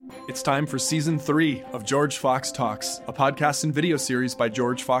It's time for Season 3 of George Fox Talks, a podcast and video series by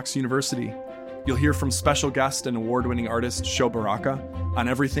George Fox University. You'll hear from special guest and award-winning artist Sho Baraka on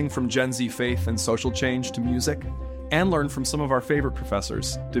everything from Gen Z faith and social change to music, and learn from some of our favorite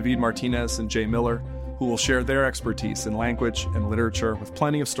professors, David Martinez and Jay Miller, who will share their expertise in language and literature with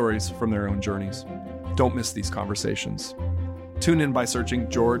plenty of stories from their own journeys. Don't miss these conversations. Tune in by searching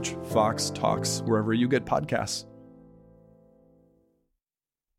George Fox Talks wherever you get podcasts.